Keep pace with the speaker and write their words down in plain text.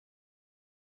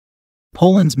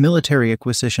Poland's military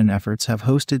acquisition efforts have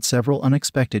hosted several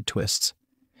unexpected twists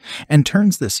and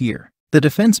turns this year. The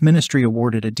Defense Ministry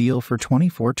awarded a deal for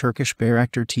 24 Turkish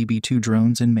Bayraktar TB2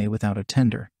 drones in May without a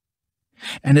tender,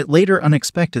 and it later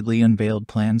unexpectedly unveiled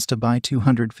plans to buy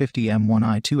 250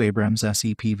 M1I2 Abrams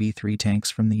SEPV-3 tanks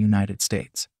from the United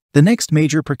States. The next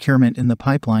major procurement in the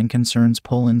pipeline concerns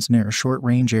Poland's Narew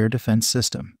short-range air defense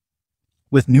system,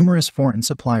 with numerous foreign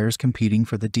suppliers competing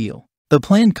for the deal. The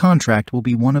planned contract will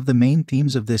be one of the main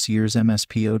themes of this year's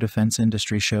MSPO Defense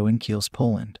Industry Show in Kielce,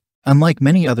 Poland. Unlike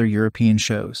many other European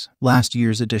shows, last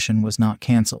year's edition was not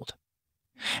cancelled,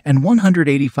 and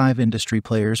 185 industry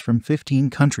players from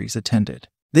 15 countries attended.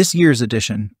 This year's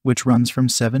edition, which runs from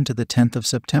 7 to the 10th of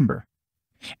September,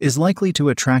 is likely to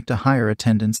attract a higher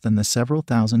attendance than the several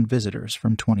thousand visitors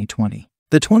from 2020.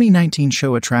 The 2019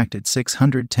 show attracted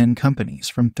 610 companies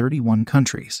from 31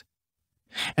 countries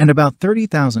and about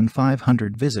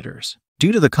 30,500 visitors.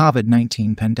 Due to the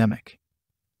COVID-19 pandemic,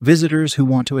 visitors who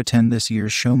want to attend this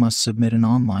year's show must submit an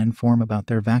online form about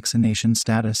their vaccination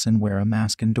status and wear a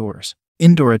mask indoors.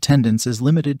 Indoor attendance is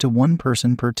limited to 1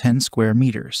 person per 10 square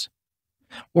meters,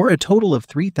 or a total of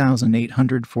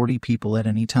 3,840 people at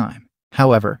any time.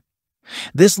 However,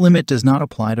 this limit does not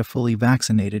apply to fully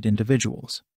vaccinated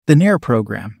individuals. The Narew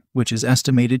program, which is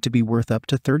estimated to be worth up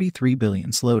to 33 billion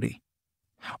zloty,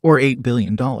 or $8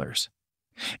 billion,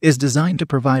 is designed to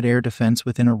provide air defense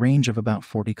within a range of about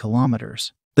 40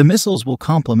 kilometers. The missiles will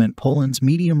complement Poland's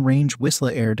medium-range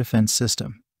Wisla air defense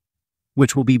system,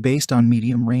 which will be based on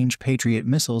medium-range Patriot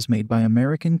missiles made by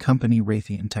American company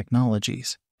Raytheon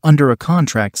Technologies. Under a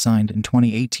contract signed in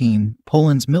 2018,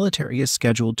 Poland's military is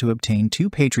scheduled to obtain 2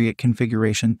 Patriot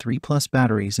configuration 3+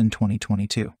 batteries in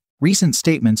 2022. Recent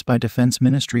statements by Defense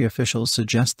Ministry officials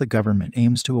suggest the government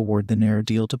aims to award the Narew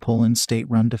deal to Poland's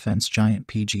state-run defense giant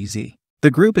PGZ.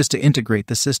 The group is to integrate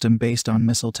the system based on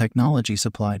missile technology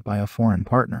supplied by a foreign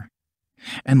partner,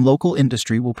 and local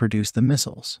industry will produce the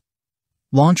missiles,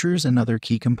 launchers, and other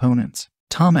key components.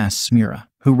 Tomasz Smura,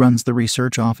 who runs the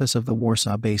research office of the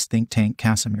Warsaw-based think tank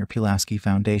Casimir Pulaski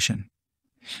Foundation,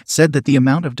 said that the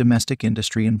amount of domestic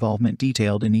industry involvement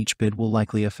detailed in each bid will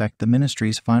likely affect the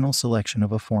ministry's final selection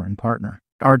of a foreign partner.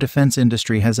 Our defense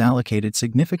industry has allocated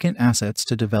significant assets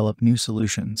to develop new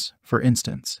solutions, for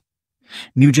instance,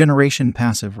 new generation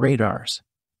passive radars,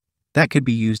 that could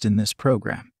be used in this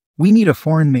program. We need a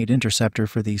foreign-made interceptor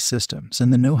for these systems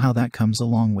and the know-how that comes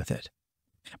along with it.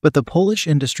 But the Polish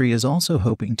industry is also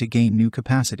hoping to gain new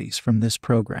capacities from this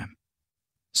program,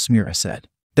 Smura said.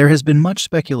 There has been much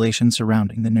speculation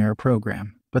surrounding the Narew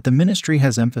program, but the ministry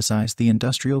has emphasized the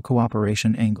industrial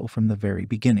cooperation angle from the very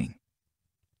beginning.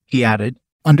 He added,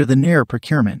 under the Narew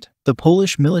procurement, the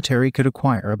Polish military could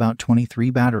acquire about 23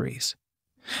 batteries,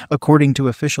 according to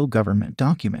official government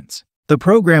documents. The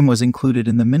program was included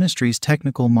in the ministry's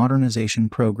technical modernization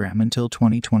program until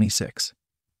 2026,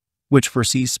 which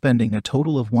foresees spending a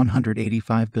total of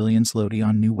 185 billion zloty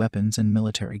on new weapons and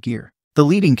military gear. The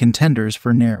leading contenders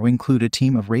for Narew include a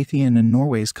team of Raytheon and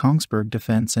Norway's Kongsberg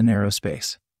Defense and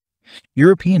Aerospace,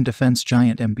 European defense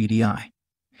giant MBDA,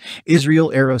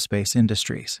 Israel Aerospace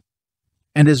Industries,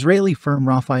 and Israeli firm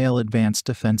Rafael Advanced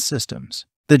Defense Systems.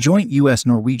 The joint U.S.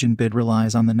 Norwegian bid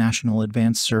relies on the National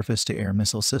Advanced Surface-to-Air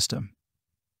Missile System,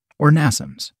 or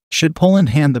NASAMS. Should Poland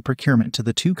hand the procurement to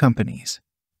the 2 companies,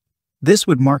 this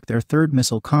would mark their 3rd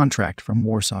missile contract from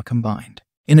Warsaw combined.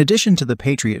 In addition to the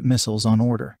Patriot missiles on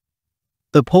order,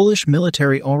 the Polish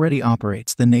military already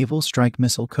operates the Naval Strike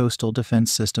Missile coastal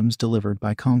defense systems delivered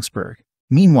by Kongsberg.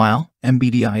 Meanwhile,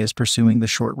 MBDA is pursuing the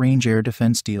short-range air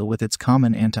defense deal with its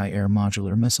Common Anti-Air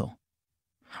Modular Missile,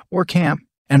 or CAM,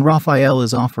 and Rafael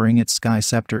is offering its Sky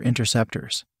Scepter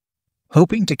interceptors,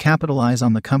 hoping to capitalize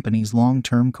on the company's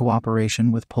long-term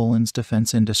cooperation with Poland's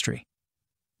defense industry,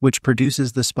 which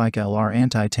produces the Spike LR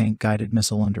anti-tank guided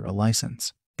missile under a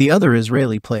license. The other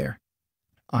Israeli player,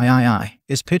 III,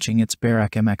 is pitching its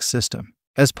Barak MX system.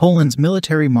 As Poland's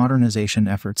military modernization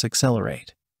efforts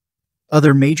accelerate,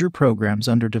 other major programs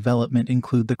under development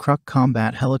include the Kruk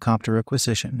combat helicopter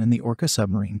acquisition and the Orca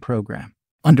submarine program.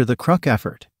 Under the Kruk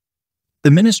effort,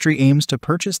 the ministry aims to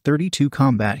purchase 32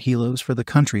 combat helos for the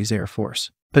country's air force.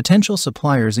 Potential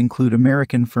suppliers include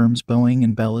American firms Boeing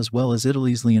and Bell as well as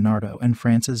Italy's Leonardo and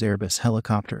France's Airbus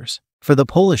helicopters. For the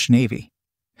Polish Navy,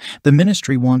 the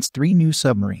ministry wants 3 new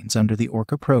submarines under the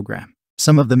Orca program.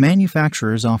 Some of the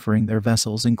manufacturers offering their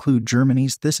vessels include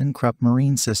Germany's ThyssenKrupp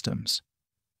Marine Systems,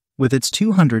 with its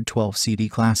 212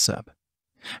 CD-class sub,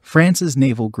 France's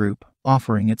Naval Group,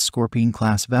 offering its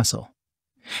Scorpion-class vessel,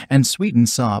 and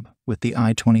Sweden's Saab, with the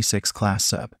I-26 class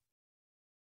sub.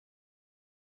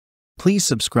 Please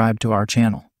subscribe to our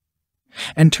channel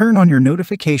And turn on your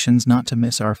notifications not to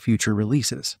miss our future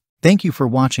releases. Thank you for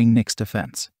watching Nix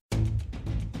Defense.